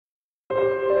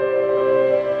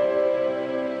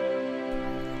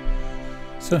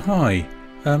So hi,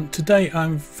 today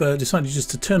I've decided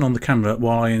just to turn on the camera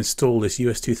while I install this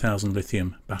US2000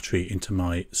 lithium battery into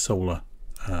my solar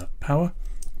power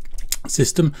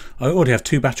system. I already have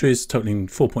two batteries totaling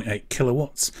 4.8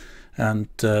 kilowatts, and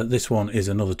this one is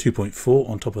another 2.4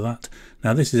 on top of that.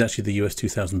 Now this is actually the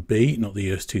US2000B, not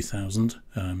the US2000.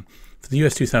 For the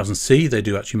US2000C they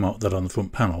do actually mark that on the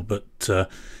front panel, but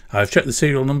I've checked the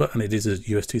serial number and it is a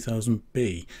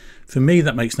US2000B. For me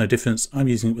that makes no difference. I'm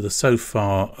using it with a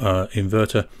SOFAR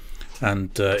inverter, and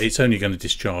it's only going to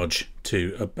discharge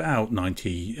to about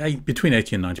between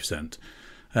 80 and 90%.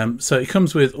 So it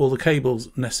comes with all the cables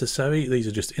necessary. These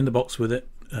are just in the box with it.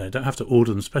 Don't have to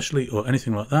order them specially or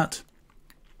anything like that.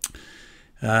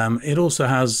 It also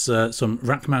has some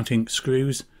rack mounting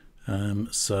screws,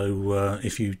 so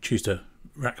if you choose to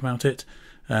rack mount it,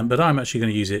 but I'm actually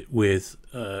going to use it with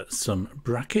some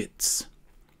brackets,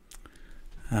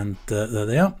 and there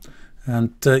they are.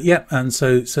 And yeah, and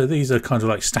so these are kind of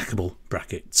like stackable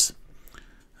brackets.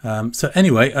 So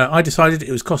anyway, I decided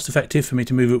it was cost effective for me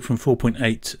to move up from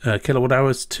 4.8 kilowatt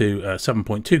hours to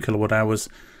 7.2 kilowatt hours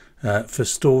for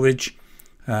storage.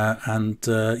 Yeah,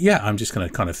 I'm just going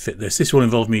to kind of fit this. This will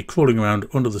involve me crawling around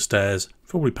under the stairs,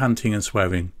 probably panting and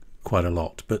swearing quite a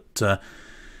lot, but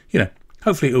you know,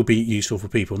 hopefully it will be useful for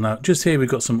people. Now just here we've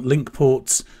got some link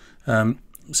ports.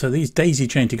 So these daisy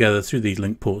chain together through these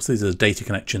link ports. These are the data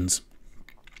connections,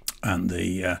 and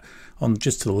the on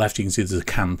just to the left you can see there's a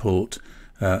CAN port,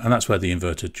 and that's where the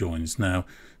inverter joins. Now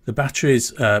the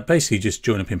batteries basically just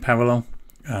join up in parallel,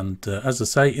 and as I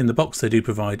say, in the box they do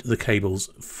provide the cables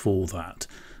for that,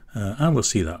 and we'll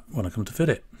see that when I come to fit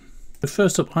it. But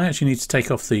first up, I actually need to take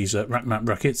off these rack mount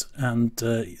brackets, and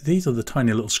these are the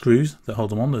tiny little screws that hold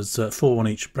them on. There's 4 on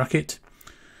each bracket,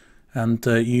 and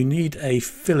you need a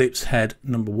Phillips head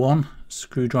 #1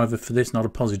 screwdriver for this, not a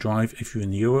posi drive if you're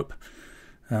in Europe.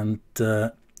 And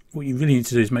what you really need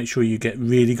to do is make sure you get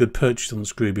really good purchase on the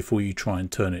screw before you try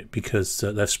and turn it, because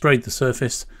they've sprayed the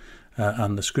surface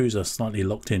and the screws are slightly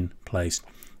locked in place.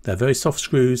 They're very soft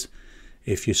screws.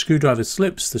 If your screwdriver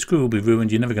slips, the screw will be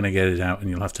ruined. You're never going to get it out, and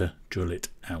you'll have to drill it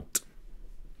out.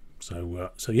 So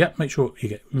yeah, make sure you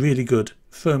get really good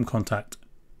firm contact.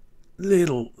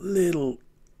 Little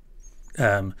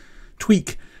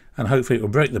tweak, and hopefully it will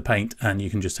break the paint, and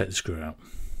you can just take the screw out.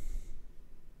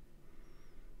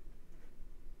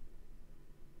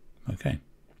 Okay,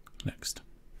 next.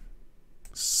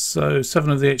 So 7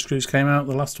 of the 8 screws came out.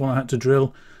 The last one I had to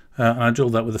drill, and I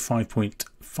drilled that with a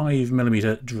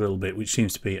 5.5mm drill bit, which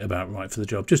seems to be about right for the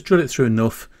job. Just drill it through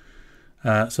enough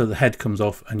so the head comes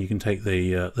off, and you can take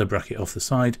the bracket off the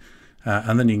side,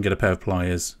 and then you can get a pair of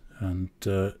pliers and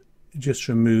just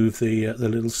remove the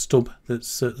little stub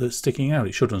that's sticking out.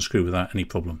 It should unscrew without any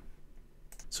problem.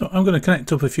 So I'm going to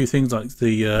connect up a few things like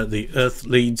the earth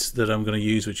leads that I'm going to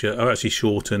use, which are actually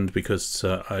shortened because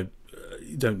I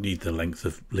don't need the length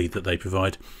of lead that they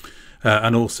provide,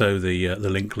 and also the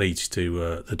link leads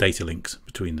to the data links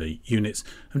between the units.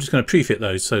 I'm just going to pre-fit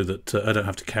those so that I don't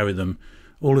have to carry them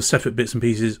all as separate bits and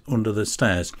pieces under the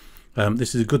stairs.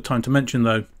 This is a good time to mention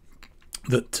though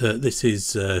that this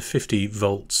is 50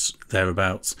 volts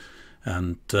thereabouts,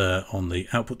 and on the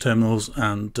output terminals,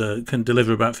 and can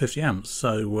deliver about 50 amps.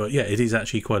 So yeah, it is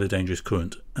actually quite a dangerous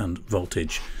current and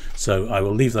voltage. So I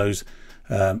will leave those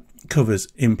covers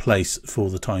in place for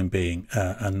the time being,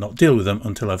 and not deal with them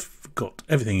until I've got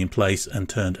everything in place and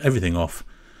turned everything off,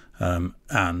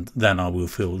 and then I will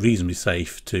feel reasonably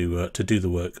safe to do the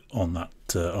work on that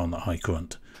high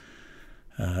current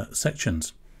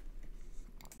sections.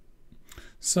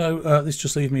 So this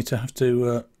just leaves me to have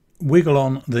to wiggle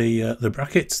on the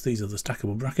brackets. These are the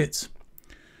stackable brackets,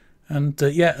 and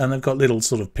yeah, and they've got little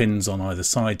sort of pins on either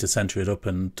side to center it up,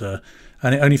 and it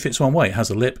only fits one way. It has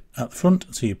a lip at the front,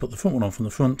 so you put the front one on from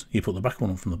the front, you put the back one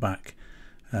on from the back,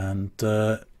 and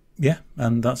yeah,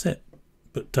 and that's it.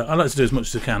 But I like to do as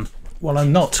much as I can while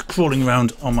I'm not crawling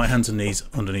around on my hands and knees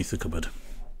underneath the cupboard.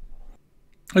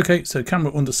 Okay, so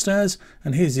camera under stairs,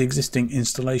 and here's the existing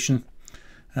installation.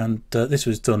 And this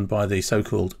was done by the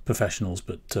so-called professionals,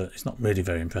 but it's not really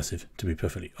very impressive, to be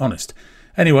perfectly honest.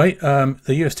 Anyway, the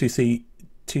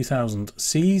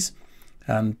US2000Cs,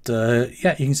 and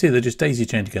yeah, you can see they're just daisy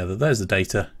chained together. There's the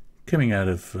data coming out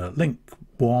of link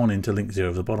 1 into link 0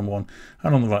 of the bottom one,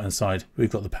 and on the right hand side we've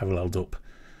got the paralleled up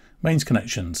mains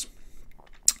connections.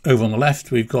 Over on the left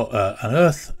we've got an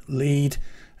earth lead,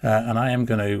 and I am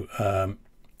going to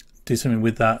do something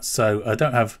with that, so I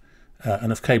don't have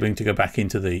enough cabling to go back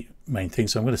into the main thing,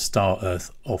 so I'm going to start earth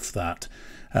off that,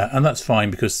 and that's fine,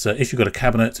 because if you've got a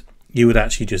cabinet you would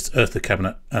actually just earth the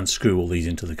cabinet and screw all these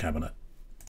into the cabinet.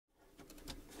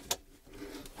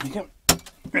 There you go.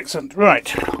 Excellent,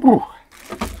 right. Ooh.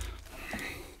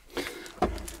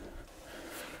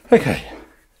 Okay.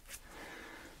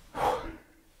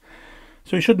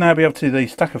 So we should now be able to do the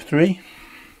stack of 3.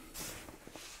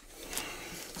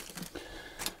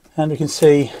 And we can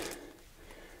see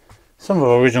some of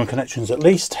our original connections at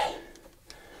least.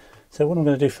 So what I'm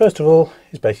going to do first of all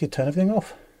is basically turn everything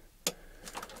off.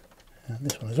 And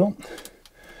this one as well.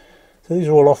 So these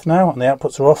are all off now and the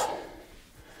outputs are off.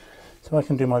 So I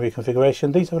can do my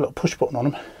reconfiguration. These have a little push button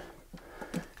on them.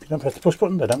 If you don't press the push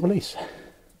button, they don't release.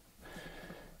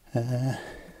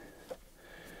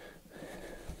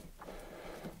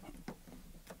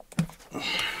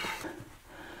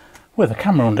 With a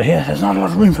camera under here, there's not a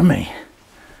lot of room for me.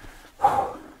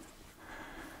 So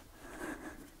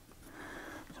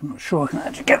I'm not sure I can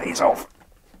actually get these off.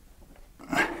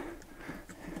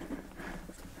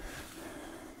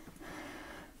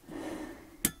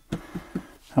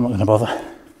 I'm not going to bother.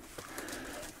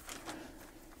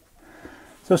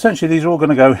 So essentially these are all going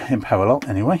to go in parallel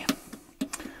anyway.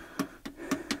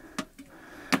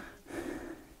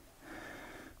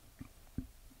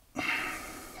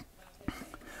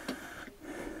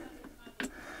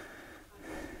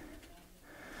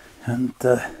 And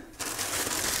we'll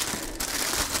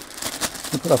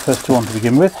put our first 2 on to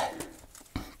begin with.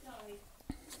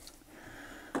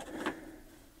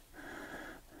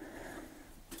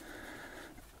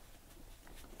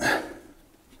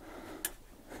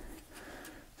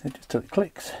 So just till it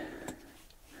clicks.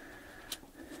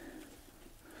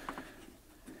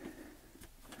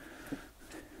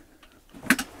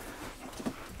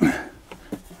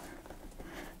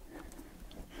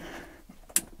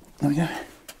 There we go.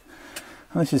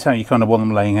 And this is how you kind of want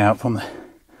them laying out from the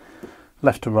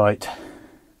left to right,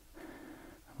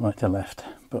 right to left.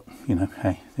 But you know,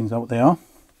 hey, things are what they are.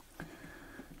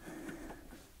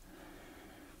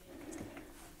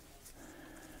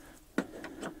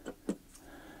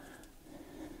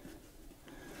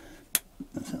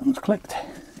 That one's clicked.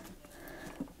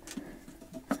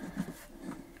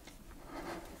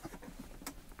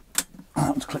 That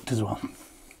one's clicked as well.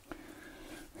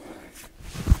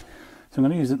 So I'm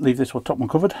going to leave this top one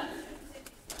covered.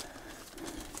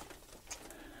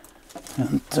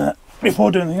 And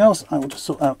before doing anything else, I will just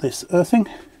sort out this earthing.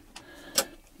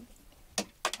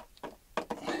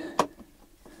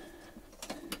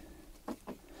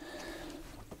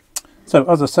 So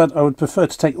as I said, I would prefer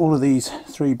to take all of these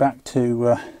 3 back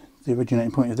to the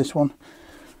originating point of this one,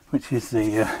 which is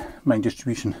the main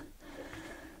distribution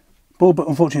board, but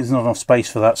unfortunately there's not enough space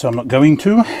for that, so I'm not going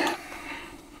to.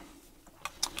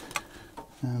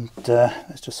 And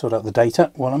let's just sort out the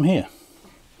data while I'm here.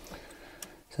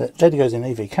 So data goes in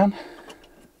AV can.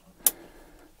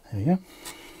 There we go.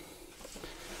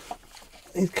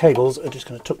 These cables are just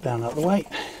going to tuck down out of the way.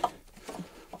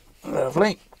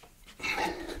 Lovely.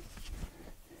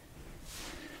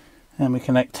 And we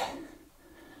connect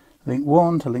link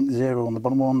 1 to link 0 on the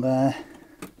bottom one there.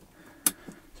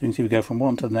 So you can see we go from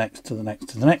one to the next, to the next,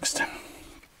 to the next.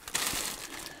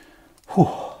 Whew.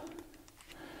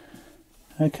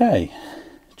 Okay,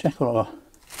 check all our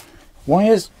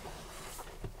wires.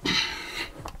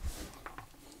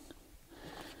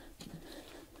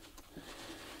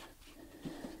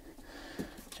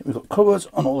 We've got covers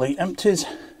on all the empties,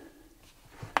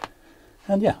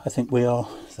 and yeah, I think we are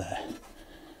there.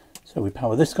 So we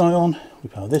power this guy on, we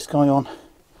power this guy on,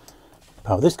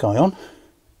 power this guy on.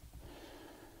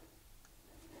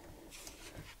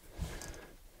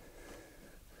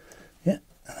 Yeah,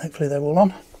 and hopefully they're all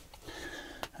on.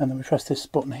 And then we press this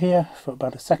button here for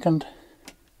about a second,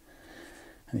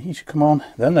 and he should come on.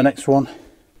 Then the next one.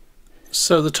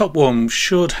 So the top one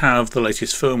should have the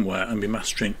latest firmware and be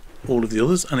mastering all of the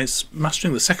others, and it's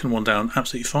mastering the second one down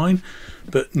absolutely fine,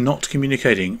 but not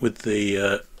communicating with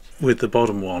the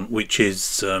bottom one, which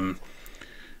is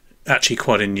actually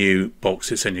quite a new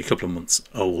box. It's only a couple of months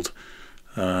old,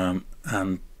 yeah,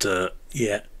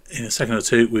 in a second or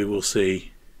two we will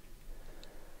see.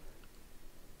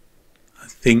 I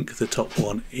think the top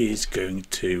one is going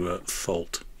to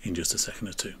fault in just a second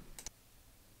or two.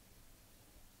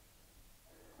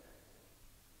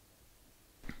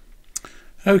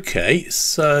 Okay,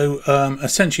 so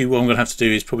essentially what I'm going to have to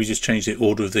do is probably just change the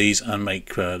order of these and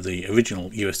make the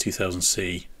original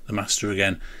US2000C the master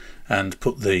again, and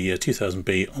put the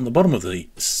 2000B on the bottom of the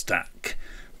stack.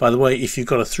 By the way, if you've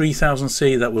got a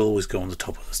 3000C, that will always go on the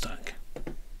top of the stack.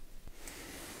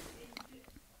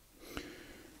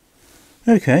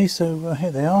 Okay, so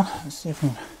here they are. Let's see if we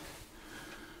can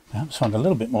perhaps find a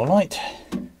little bit more light.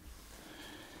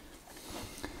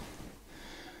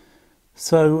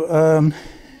 So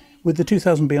with the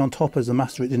 2000B on top as the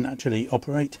master, it didn't actually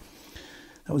operate.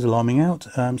 That was alarming out,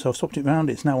 so I've swapped it round.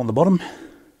 It's now on the bottom,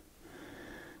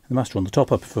 the master on the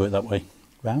top. I prefer it that way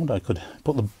round. I could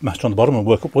put the master on the bottom and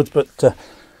work upwards, but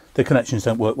the connections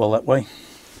don't work well that way.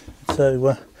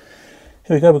 So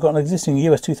here we go. We've got an existing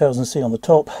US2000C on the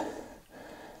top.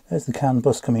 There's the CAN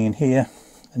bus coming in here,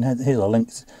 and here's our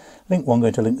links. Link 1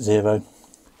 going to link 0,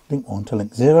 link 1 to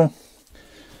link 0.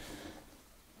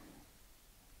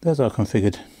 There's our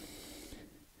configured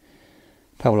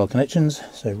parallel connections.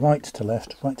 So right to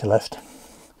left, right to left,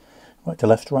 right to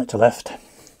left, right to left.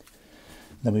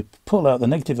 Then we pull out the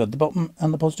negative at the bottom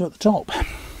and the positive at the top.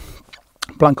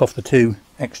 Blank off the 2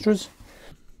 extras.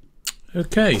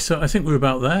 Okay, so I think we're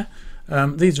about there.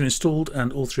 These are installed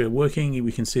and all 3 are working.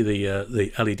 We can see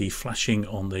the LED flashing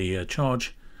on the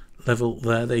charge level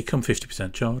there. They come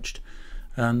 50% charged,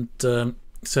 and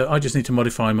so I just need to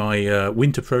modify my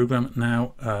winter program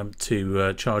now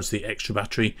to charge the extra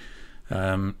battery.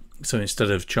 So instead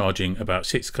of charging about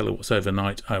 6 kilowatts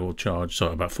overnight, I will charge,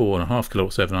 sorry, about 4.5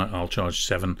 kilowatts overnight. I'll charge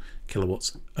 7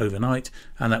 kilowatts overnight,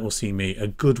 and that will see me a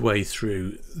good way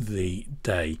through the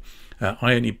day.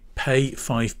 I only pay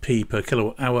 5p per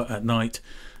kilowatt hour at night,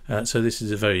 so this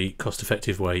is a very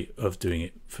cost-effective way of doing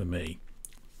it for me.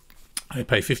 I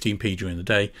pay 15p during the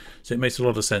day, so it makes a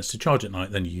lot of sense to charge at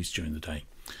night than use during the day.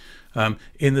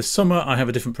 In the summer I have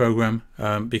a different program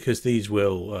because these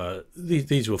will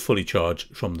fully charge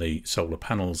from the solar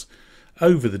panels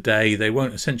over the day. They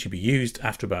won't essentially be used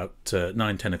after about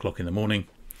 9-10 o'clock in the morning,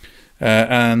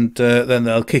 and then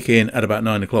they'll kick in at about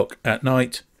 9 o'clock at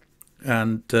night,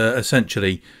 and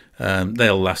essentially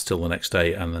they'll last till the next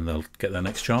day, and then they'll get their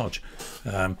next charge.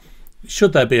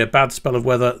 Should there be a bad spell of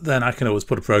weather, then I can always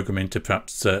put a program in to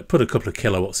perhaps put a couple of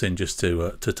kilowatts in just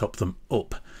to top them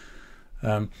up.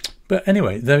 But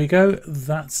anyway, there we go.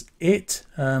 That's it.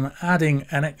 Adding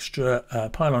an extra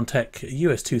Pylontech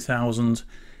US2000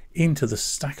 into the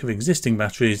stack of existing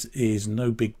batteries is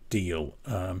no big deal.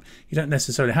 You don't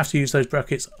necessarily have to use those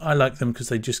brackets. I like them because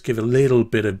they just give a little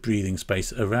bit of breathing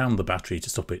space around the battery to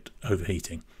stop it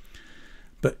overheating.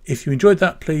 But if you enjoyed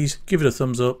that, please give it a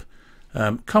thumbs up.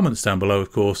 Comments down below,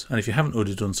 of course, and if you haven't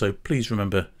already done so, please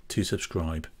remember to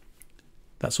subscribe.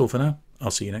 That's all for now.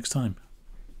 I'll see you next time.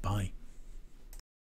 Bye.